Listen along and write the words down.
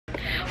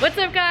What's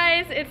up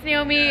guys, it's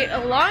Naomi.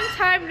 A long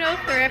time no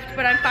thrift,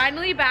 but I'm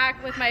finally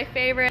back with my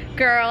favorite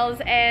girls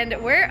and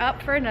we're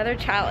up for another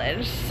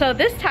challenge. So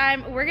this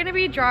time we're gonna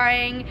be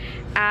drawing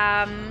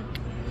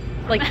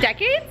like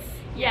decades?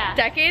 Yeah.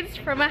 Decades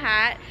from a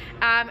hat,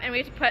 and we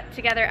have to put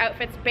together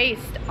outfits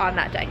based on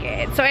that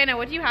decade. So Anna,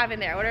 what do you have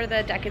in there? What are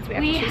the decades we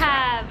have to choose from? We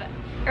have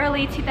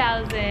early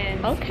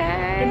 2000s,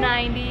 okay, the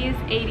 90s,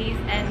 80s,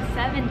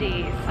 and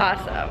 70s.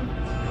 Awesome.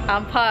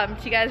 I'm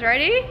pumped. You guys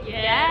ready?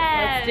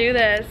 Yes. Let's do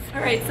this.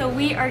 Alright, so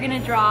we are gonna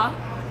draw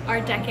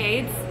our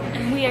decades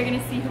and we are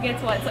gonna see who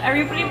gets what. So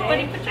everybody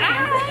put your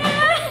hands.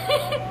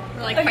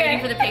 We're like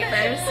fighting for the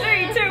papers.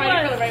 3, 2, 1.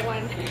 Fighting for the right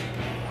one.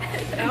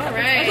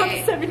 Alright. I got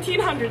the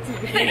 1700s.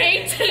 The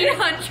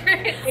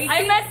 1800s.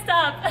 I messed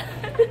up.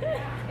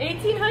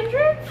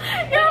 1800?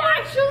 No,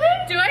 actually.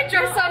 Do I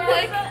dress up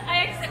like...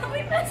 I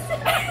accidentally messed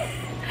up.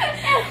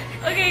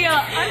 Okay,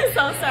 y'all, I'm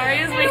so sorry.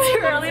 It's way too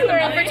early.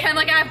 I'll pretend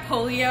like I have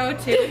polio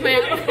too.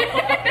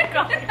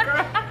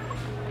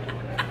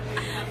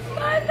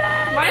 My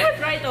bad. Mine was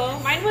right though.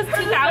 Mine was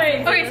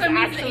 2000. Okay, so it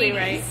means actually the 80s.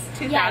 right.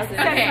 2000. Yes,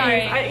 okay.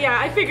 sorry. Yeah,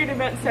 I figured it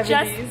meant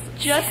 70s.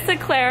 Just to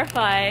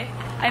clarify,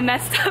 I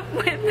messed up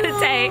with the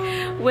day,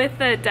 with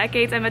the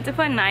decades. I meant to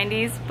put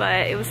 90s,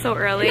 but it was so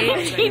early. I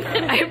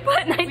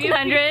put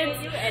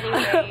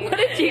 1900s. What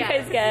did you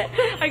guys get?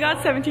 I got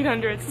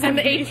 1700s. And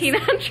the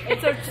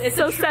 1800s. It's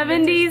So a true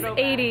 70s, vintage throwback.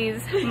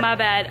 80s. My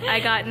bad. I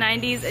got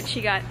 90s and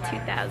she got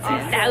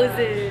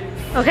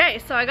 2000s. Okay,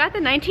 so I got the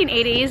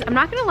 1980s. I'm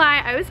not gonna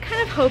lie, I was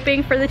kind of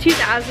hoping for the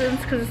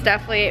 2000s because it's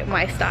definitely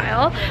my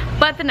style.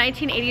 But the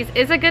 1980s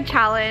is a good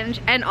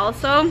challenge, and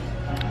also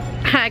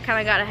I kind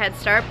of got a head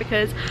start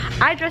because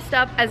I dressed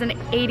up as an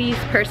 80s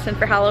person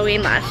for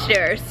Halloween last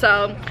year.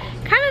 So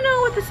kind of know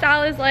what the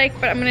style is like,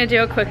 but I'm gonna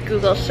do a quick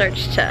Google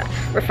search to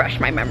refresh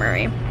my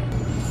memory.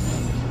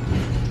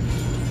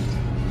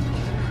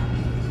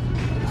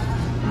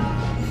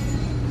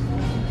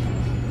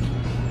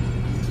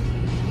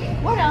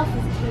 What else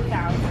is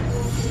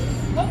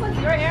 2000s? What was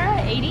your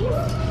era?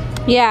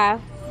 80s? Yeah,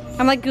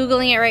 I'm like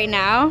Googling it right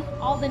now.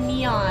 All the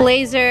neon.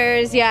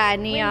 Blazers, yeah,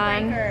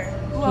 neon.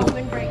 Windbreaker. Ooh, a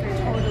windbreaker,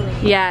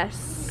 totally.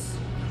 Yes.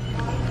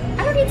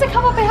 I don't need to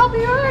come up and help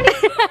you already.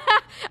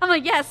 I'm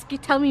like, yes,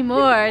 tell me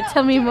more,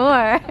 tell me more.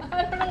 I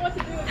don't know what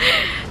to do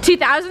with it.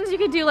 2000s, you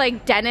could do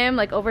like denim,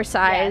 like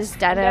oversized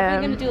denim.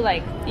 I'm definitely gonna do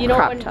like, you know,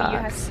 crop when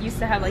tops. used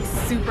to have like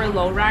super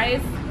low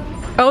rise.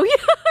 Oh yeah.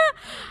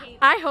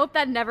 I hope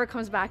that never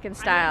comes back in I'm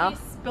style.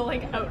 gonna be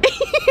spilling out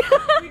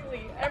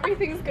completely.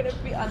 Everything's gonna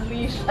be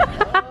unleashed.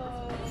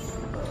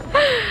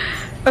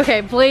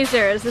 Okay,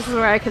 blazers, this is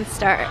where I can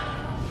start.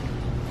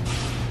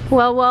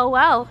 Well, well,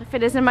 well, if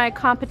it isn't my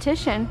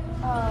competition.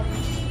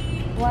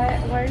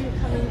 Why are you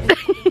coming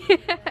in?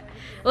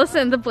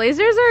 Listen, the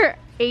blazers are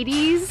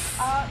 80s.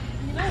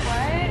 You know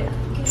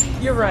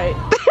what? You're right.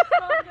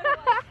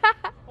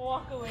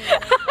 Walk away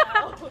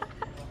now.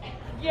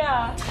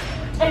 Yeah.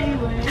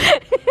 Anyway.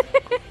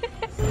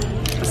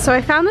 So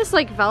I found this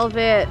like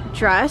velvet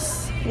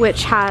dress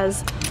which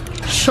has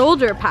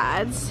shoulder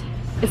pads.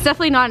 It's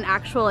definitely not an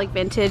actual like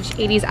vintage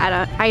 80s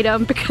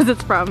item because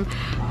it's from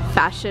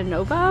Fashion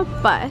Nova,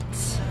 but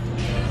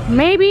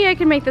maybe I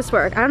can make this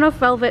work. I don't know if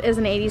velvet is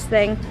an 80s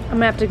thing. I'm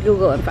gonna have to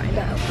Google and find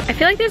out. I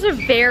feel like there's a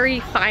very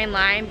fine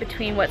line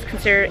between what's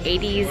considered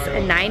 80s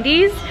and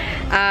 90s.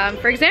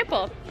 For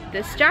example,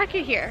 this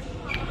jacket here.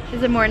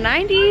 Is it more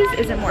 90s?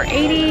 Is it more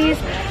 80s?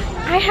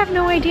 I have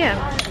no idea.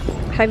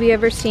 Have you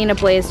ever seen a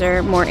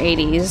blazer more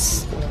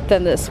 80s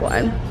than this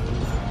one?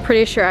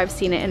 Pretty sure I've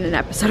seen it in an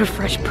episode of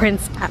Fresh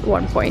Prince at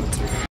one point.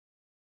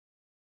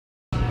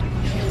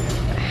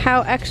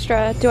 How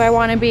extra do I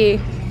want to be?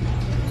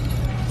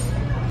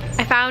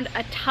 I found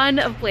a ton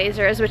of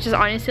blazers, which is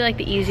honestly like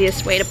the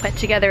easiest way to put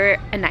together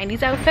a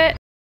 90s outfit.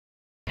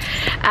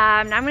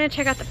 Now I'm gonna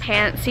check out the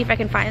pants, see if I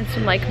can find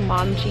some like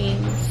mom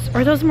jeans.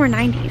 Or are those more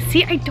 90s?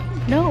 See, I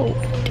don't know.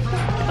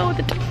 I don't know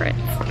the difference.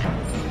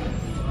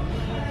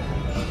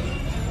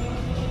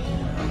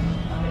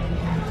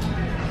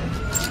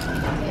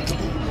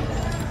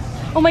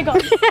 Oh my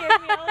god, you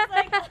scared me.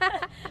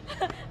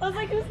 I was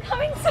like, who's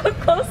coming so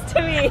close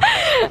to me?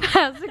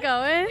 How's it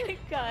going?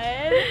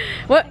 Good.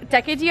 What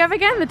decade do you have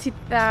again? The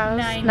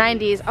 2000s?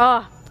 90s.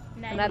 Oh,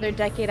 90s. another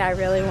decade I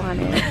really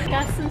wanted.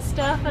 Got some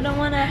stuff I don't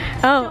wanna.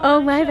 Oh,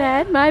 my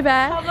bad, my How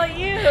bad. about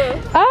you?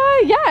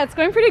 Yeah, it's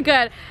going pretty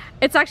good.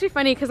 It's actually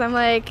funny because I'm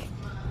like,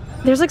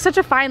 there's like such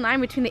a fine line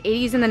between the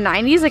 80s and the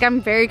 90s, like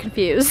I'm very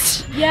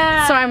confused.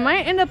 Yeah. So I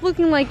might end up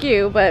looking like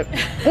you, but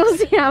we'll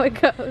see how it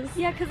goes.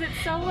 Yeah, because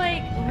it's so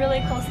like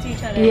really close to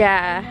each other.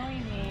 Yeah.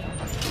 Annoying me.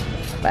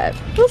 But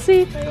we'll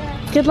see. So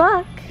yeah, Good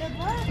luck. good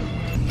luck.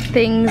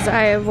 Things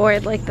I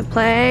avoid like the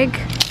plague.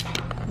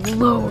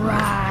 Low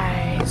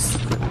rise.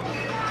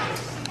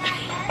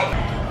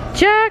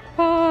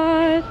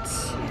 Jackpot.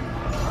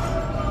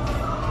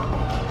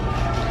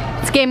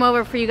 It's game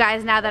over for you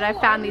guys now that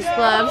I've found these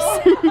gloves.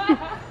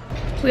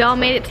 We all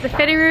made it to the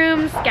fitting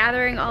rooms,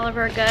 gathering all of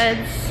our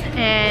goods,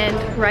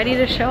 and ready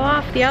to show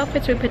off the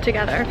outfits we put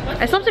together.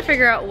 I still have to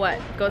figure out what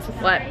goes with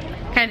what.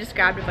 Kind kind of just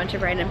grabbed a bunch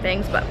of random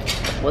things, but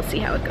we'll see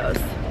how it goes.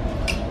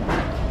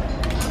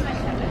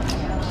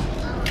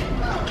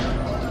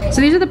 So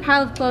these are the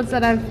pile of clothes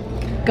that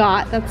I've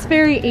got. That's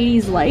very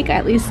 80s like,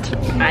 at least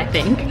I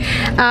think.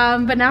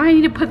 But now I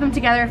need to put them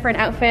together for an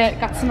outfit.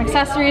 Got some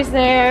accessories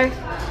there.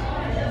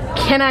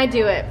 Can I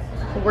do it?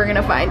 We're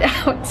gonna find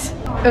out.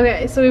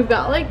 Okay, so we've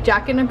got like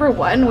jacket number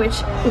 1, which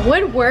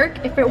would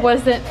work if it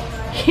wasn't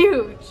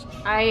huge.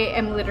 I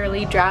am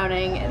literally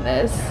drowning in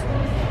this.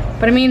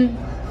 But I mean,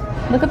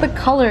 look at the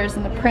colors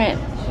and the print.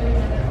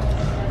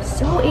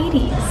 So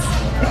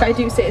 80s, if I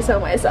do say so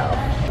myself.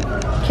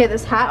 Okay,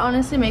 this hat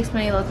honestly makes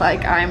me look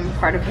like I'm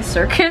part of the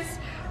circus.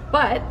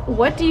 But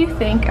what do you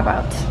think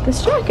about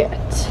this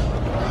jacket?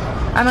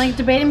 I'm like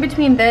debating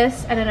between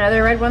this and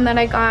another red one that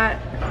I got.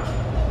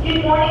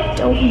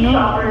 Don't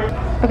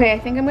know. Okay, I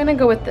think I'm gonna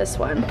go with this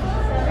one.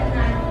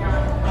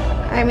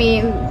 I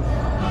mean,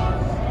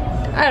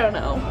 I don't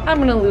know. I'm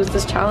gonna lose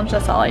this challenge,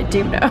 that's all I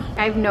do know.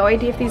 I have no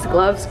idea if these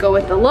gloves go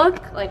with the look,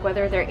 like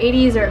whether they're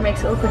 80s or it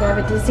makes it look like I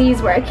have a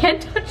disease where I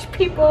can't touch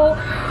people,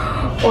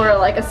 or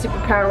like a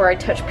superpower where I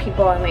touch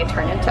people and they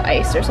turn into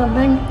ice or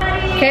something.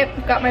 Okay,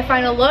 got my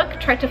final look.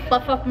 Tried to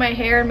fluff up my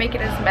hair and make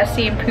it as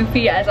messy and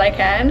poofy as I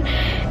can.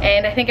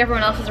 And I think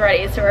everyone else is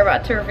ready, so we're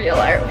about to reveal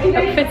our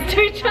outfits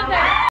to each other.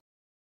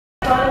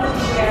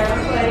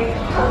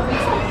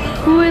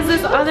 Who is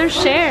this other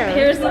share?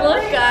 Here's the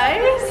look,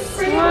 guys.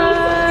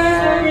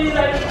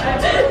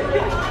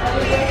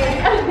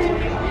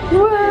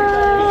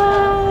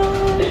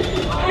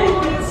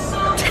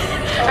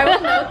 I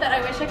will note that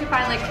I wish I could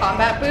find like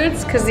combat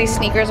boots because these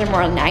sneakers are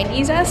more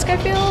 90s-esque, I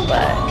feel,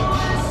 but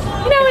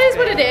you know, it is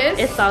what it is.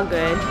 It's all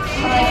good.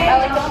 I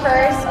like the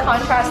furs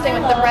contrasting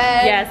with the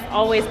red. Yes,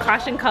 always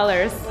clashing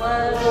colors.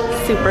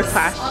 Super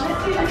clash.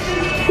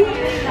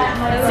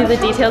 See the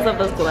details of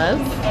those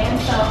gloves?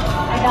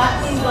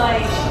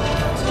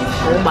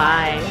 Oh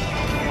my.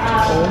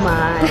 Oh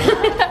my.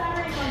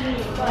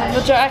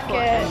 The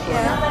jacket,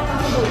 yeah.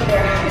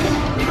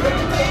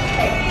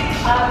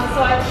 So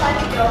I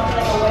decided to go for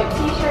like a white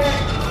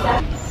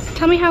t-shirt.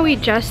 Tell me how we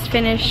just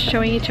finished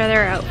showing each other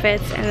our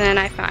outfits and then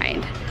I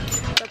find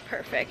the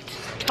perfect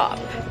top.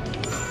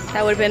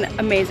 That would have been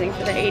amazing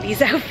for the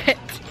 80s outfit.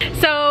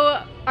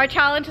 So our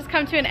challenge has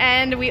come to an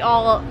end. We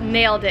all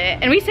nailed it.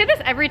 And we say this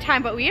every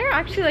time, but we are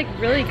actually like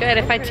really good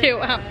if I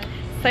do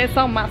say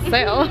so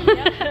myself.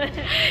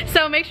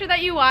 So make sure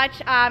that you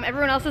watch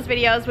everyone else's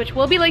videos, which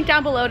will be linked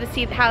down below to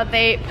see how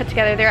they put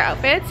together their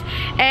outfits.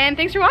 And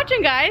thanks for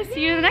watching, guys.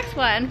 See you in the next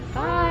one.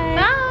 Bye.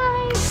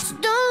 Bye.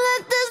 Don't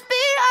let this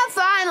be our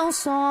final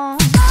song.